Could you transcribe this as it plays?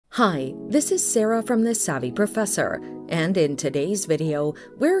Hi, this is Sarah from The Savvy Professor, and in today's video,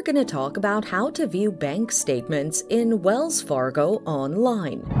 we're going to talk about how to view bank statements in Wells Fargo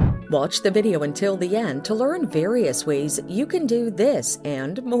online. Watch the video until the end to learn various ways you can do this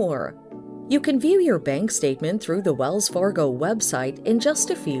and more. You can view your bank statement through the Wells Fargo website in just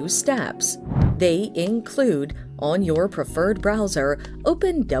a few steps. They include, on your preferred browser,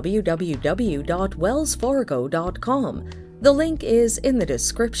 open www.wellsfargo.com. The link is in the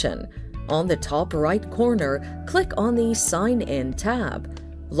description. On the top right corner, click on the Sign In tab.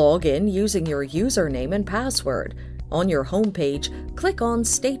 Log in using your username and password. On your homepage, click on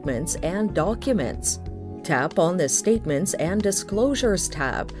Statements and Documents. Tap on the Statements and Disclosures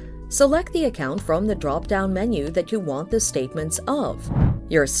tab. Select the account from the drop-down menu that you want the statements of.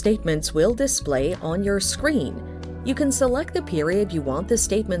 Your statements will display on your screen. You can select the period you want the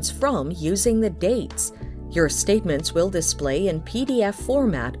statements from using the dates. Your statements will display in PDF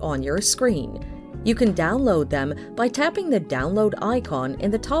format on your screen. You can download them by tapping the download icon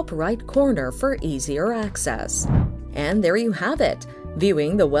in the top right corner for easier access. And there you have it.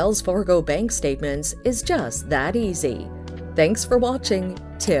 Viewing the Wells Fargo bank statements is just that easy. Thanks for watching.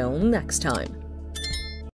 Till next time.